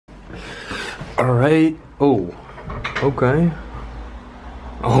All right. Oh, okay.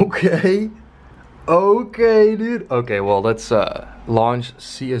 Okay. Okay, dude. Okay, well, let's launch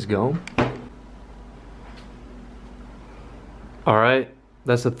CSGO. All right,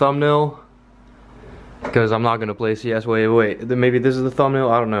 that's the thumbnail. Because I'm not gonna play CS. Wait. Maybe this is the thumbnail.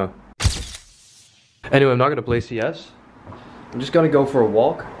 I don't know. Anyway, I'm not gonna play CS. I'm just gonna go for a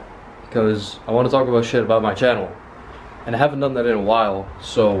walk because I want to talk about shit about my channel. And I haven't done that in a while,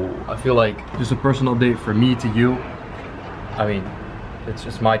 so I feel like just a personal update for me to you. I mean, it's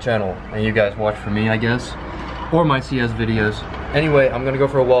just my channel, and you guys watch for me, I guess. Or my CS videos. Anyway, I'm gonna go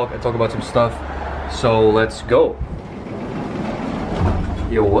for a walk and talk about some stuff. So let's go.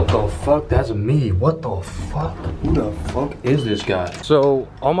 Yo, what the fuck? That's me. What the fuck? Who the fuck is this guy? So,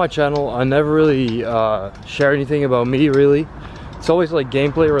 on my channel, I never really share anything about me, really. It's always like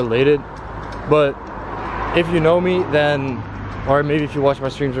gameplay related. But if you know me, then, or maybe if you watch my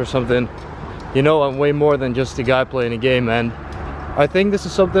streams or something, you know I'm way more than just a guy playing a game, and I think this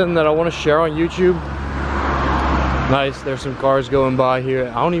is something that I want to share on YouTube. Nice, there's some cars going by here.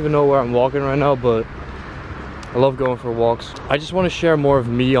 I don't even know where I'm walking right now, but I love going for walks. I just want to share more of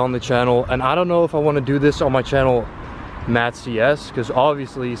me on the channel, and I don't know if I want to do this on my channel, Matt CS, because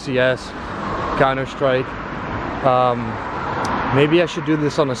obviously CS, Counter-Strike. Maybe I should do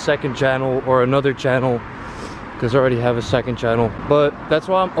this on a second channel or another channel, because I already have a second channel. But that's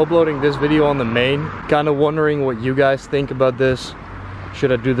why I'm uploading this video on the main. Kind of wondering what you guys think about this.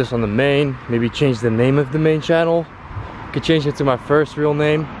 Should I do this on the main? Maybe change the name of the main channel? Could change it to my first real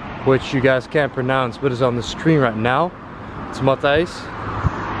name, which you guys can't pronounce, but is on the screen right now. It's Matthijs.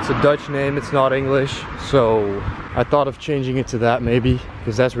 It's a Dutch name, it's not English. So I thought of changing it to that maybe,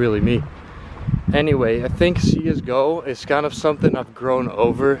 because that's really me. Anyway, I think CSGO is kind of something I've grown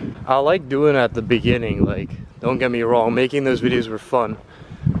over. I like doing it at the beginning, like, don't get me wrong, making those videos were fun.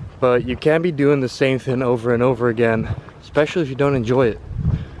 But you can't be doing the same thing over and over again, especially if you don't enjoy it.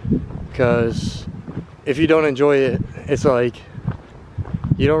 Because if you don't enjoy it, it's like,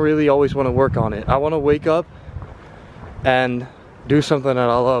 you don't really always want to work on it. I want to wake up and do something that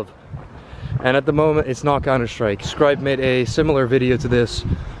I love. And at the moment, it's not Counter-Strike. Scribe made a similar video to this,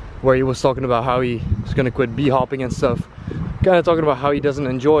 where he was talking about how he was gonna quit b-hopping and stuff. Kind of talking about how he doesn't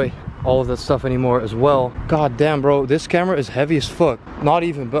enjoy all of that stuff anymore as well. God damn, bro, this camera is heavy as fuck. Not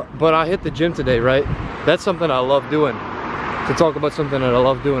even, but I hit the gym today, right? That's something I love doing. To talk about something that I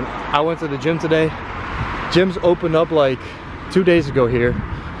love doing. I went to the gym today. Gyms opened up like 2 days ago here.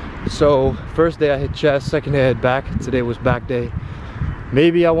 So first day I hit chest, second day I hit back. Today was back day.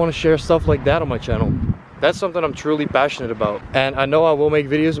 Maybe I want to share stuff like that on my channel. That's something I'm truly passionate about, and I know I will make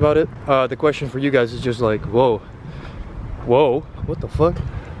videos about it. The question for you guys is just like, whoa, what the fuck?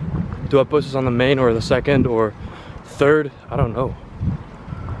 Do I post this on the main or the second or third? I don't know.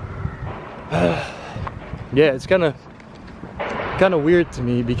 Yeah, it's kind of weird to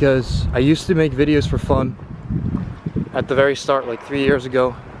me, because I used to make videos for fun at the very start, like 3 years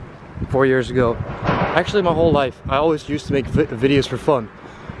ago, 4 years ago. Actually, my whole life, I always used to make videos for fun.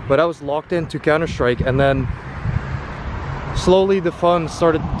 But I was locked into Counter-Strike, and then slowly the fun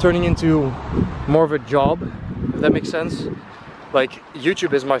started turning into more of a job, if that makes sense. Like,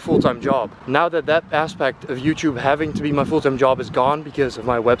 YouTube is my full-time job. Now that that aspect of YouTube having to be my full-time job is gone because of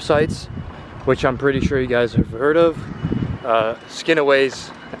my websites, which I'm pretty sure you guys have heard of,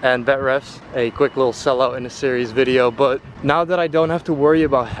 Skinaways and BetRefs, a quick little sellout in a series video. But now that I don't have to worry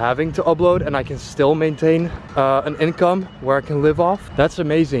about having to upload, and I can still maintain an income where I can live off, that's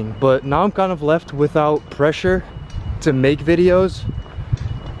amazing. But now I'm kind of left without pressure to make videos,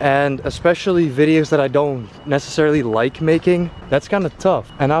 and especially videos that I don't necessarily like making. That's kind of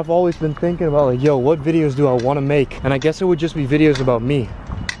tough. And I've always been thinking about, like, yo, what videos do I want to make? And I guess it would just be videos about me.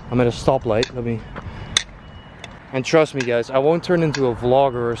 I'm at a stoplight, let me... And trust me guys, I won't turn into a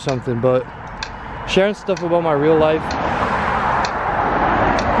vlogger or something, but sharing stuff about my real life.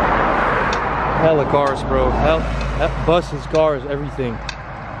 Hella cars, bro. Buses, cars, everything.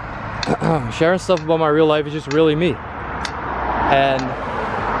 Sharing stuff about my real life is just really me. And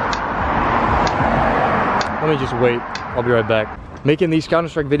let me just wait, I'll be right back. Making these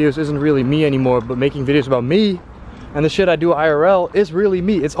Counter-Strike videos isn't really me anymore, but making videos about me and the shit I do IRL is really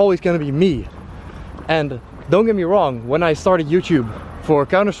me. It's always gonna be me. And don't get me wrong, when I started YouTube for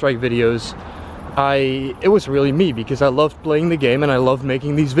Counter-Strike videos, it was really me, because I loved playing the game and I loved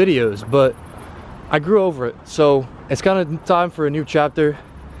making these videos, but I grew over it. So it's kind of time for a new chapter.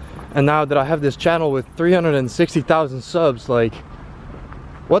 And now that I have this channel with 360,000 subs, like,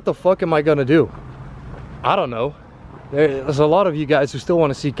 what the fuck am I gonna do? I don't know. There's a lot of you guys who still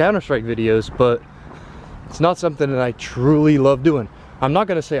want to see Counter-Strike videos, but it's not something that I truly love doing. I'm not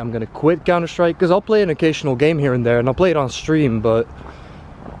gonna say I'm gonna quit Counter-Strike, because I'll play an occasional game here and there, and I'll play it on stream, but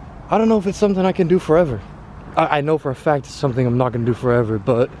I don't know if it's something I can do forever. I know for a fact it's something I'm not gonna do forever,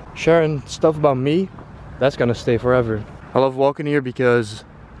 but sharing stuff about me, that's gonna stay forever. I love walking here because,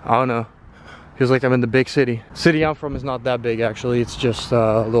 I don't know, feels like I'm in the big city. City I'm from is not that big actually, it's just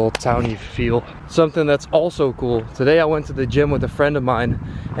a little towny feel. Something that's also cool, today I went to the gym with a friend of mine,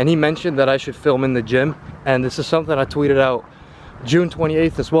 and he mentioned that I should film in the gym, and this is something I tweeted out June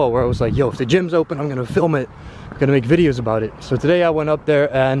 28th as well, where I was like, yo, if the gym's open, I'm gonna film it, I'm gonna make videos about it. So today I went up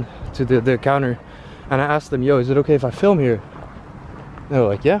there and to the counter, and I asked them, yo, is it okay if I film here? They were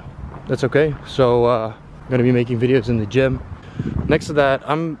like, yeah, that's okay. So I'm gonna be making videos in the gym. Next to that,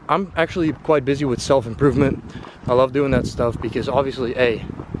 I'm actually quite busy with self-improvement. I love doing that stuff because obviously, hey,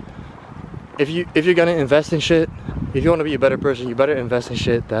 if you're gonna invest in shit, if you want to be a better person, you better invest in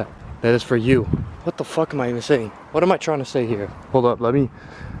shit that is for you. What the fuck am I even saying? What am I trying to say here? Hold up, let me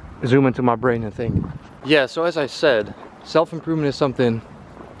zoom into my brain and think. Yeah, so as I said, self-improvement is something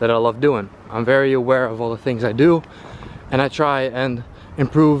that I love doing. I'm very aware of all the things I do, and I try and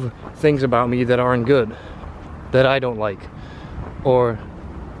improve things about me that aren't good, that I don't like, or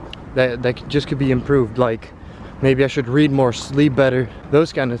that just could be improved. Like maybe I should read more, sleep better,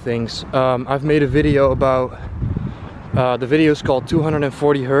 those kind of things. I've made a video about, the video is called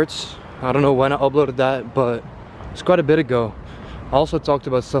 240 Hertz. I don't know when I uploaded that, but it's quite a bit ago. I also talked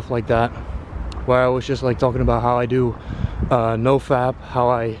about stuff like that, where I was just like talking about how I do NoFap, how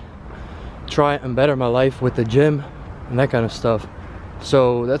I try and better my life with the gym and that kind of stuff.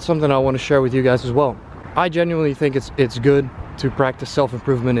 So that's something I want to share with you guys as well. I genuinely think it's good to practice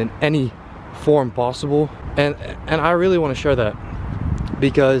self-improvement in any form possible, and I really want to share that,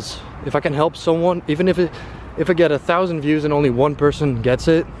 because if I can help someone, even if I get 1,000 views and only one person gets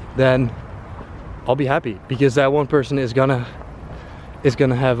it, then I'll be happy, because that one person is gonna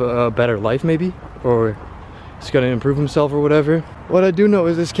have a better life maybe, or it's gonna improve himself or whatever. What I do know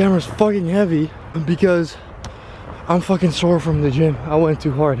is this camera's fucking heavy because I'm fucking sore from the gym. I went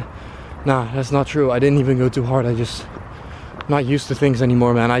too hard. Nah, that's not true. I didn't even go too hard. I just not used to things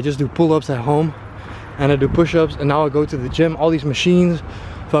anymore, man. I just do pull-ups at home and I do push-ups, and now I go to the gym, all these machines,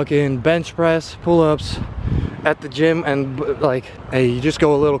 fucking bench press, pull-ups at the gym, and like, hey, you just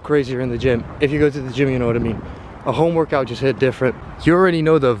go a little crazier in the gym. If you go to the gym, you know what I mean. A home workout just hit different. You already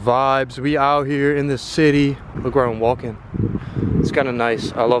know the vibes. We out here in the city. Look where I'm walking. It's kind of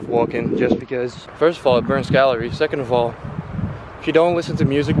nice. I love walking just because, first of all, it burns calories. Second of all, if you don't listen to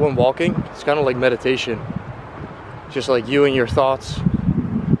music when walking, it's kind of like meditation. Just like you and your thoughts.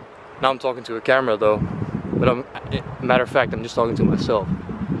 Now I'm talking to a camera though, but matter of fact, I'm just talking to myself,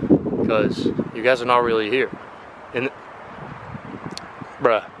 because you guys are not really here. And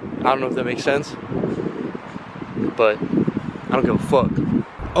bruh, I don't know if that makes sense, but I don't give a fuck.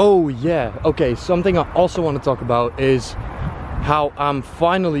 Oh yeah, okay, something I also want to talk about is how I'm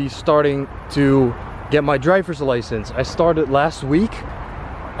finally starting to get my driver's license. I started last week,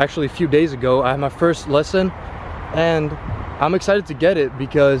 actually a few days ago. I had my first lesson, and I'm excited to get it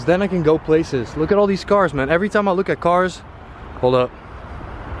because then I can go places. Look at all these cars, man. Every time I look at cars, hold up.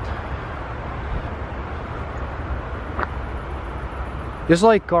 Just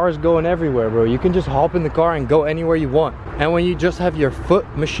like cars going everywhere, bro. You can just hop in the car and go anywhere you want. And when you just have your foot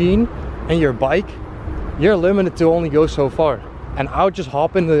machine and your bike, you're limited to only go so far. And I just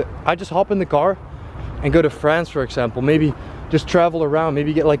hop in the car and go to France, for example. Maybe just travel around,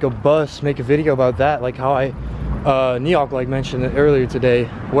 maybe get like a bus, make a video about that, like how Neok like mentioned it earlier today,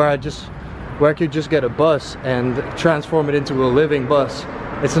 where I could just get a bus and transform it into a living bus.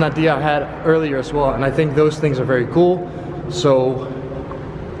 It's an idea I had earlier as well, and I think those things are very cool. So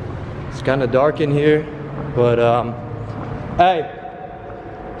it's kind of dark in here, but hey,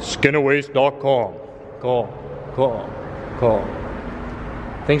 skinawaste.com, call.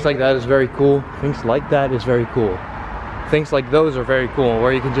 Things like that is very cool. Things like that is very cool. Things like those are very cool,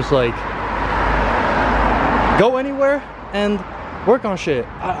 where you can just like go anywhere and work on shit.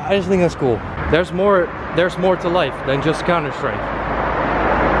 I just think that's cool. There's more to life than just Counter-Strike,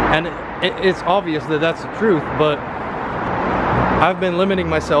 and it's obvious that that's the truth, but I've been limiting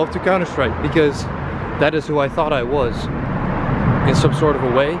myself to Counter-Strike because that is who I thought I was in some sort of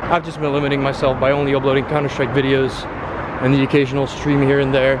a way. I've just been limiting myself by only uploading Counter-Strike videos and the occasional stream here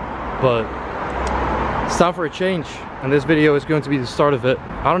and there, but it's time for a change, and this video is going to be the start of it.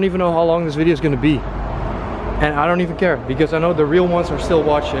 I don't even know how long this video is going to be, and I don't even care, because I know the real ones are still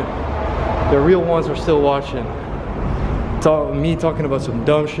watching. The real ones are still watching. Me talking about some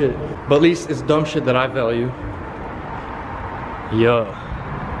dumb shit, but at least it's dumb shit that I value. Yeah.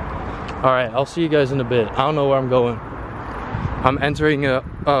 Alright, I'll see you guys in a bit. I don't know where I'm going. I'm entering a,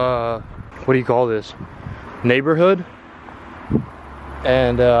 what do you call this? Neighborhood.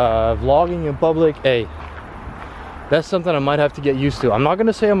 And vlogging in public, hey, that's something I might have to get used to. I'm not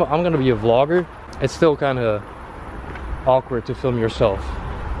gonna say I'm gonna be a vlogger. It's still kind of awkward to film yourself.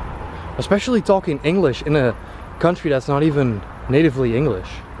 Especially talking English in a country that's not even natively English.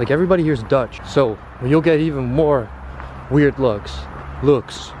 Like everybody here's Dutch. So you'll get even more weird looks.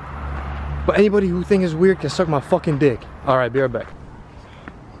 But anybody who thinks it's weird can suck my fucking dick. Alright, be right back.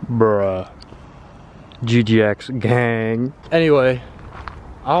 Bruh. GGX gang. Anyway,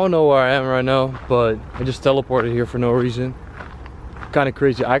 I don't know where I am right now, but I just teleported here for no reason. Kind of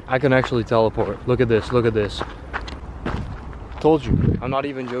crazy. I can actually teleport. Look at this, look at this. Told you, I'm not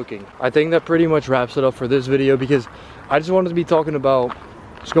even joking. I think that pretty much wraps it up for this video, because I just wanted to be talking about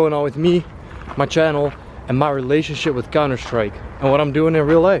what's going on with me, my channel, and my relationship with Counter-Strike, and what I'm doing in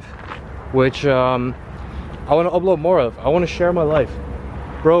real life, which I want to upload more of. I want to share my life.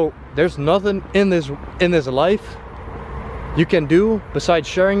 Bro, there's nothing in this life you can do besides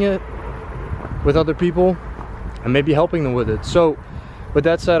sharing it with other people and maybe helping them with it. So with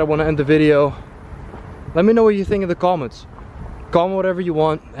that said, I want to end the video. Let me know what you think in the comments. Comment whatever you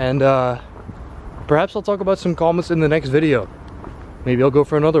want, and perhaps I'll talk about some comments in the next video. Maybe I'll go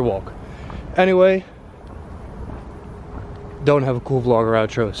for another walk. Anyway, don't have a cool vlogger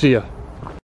outro. See ya.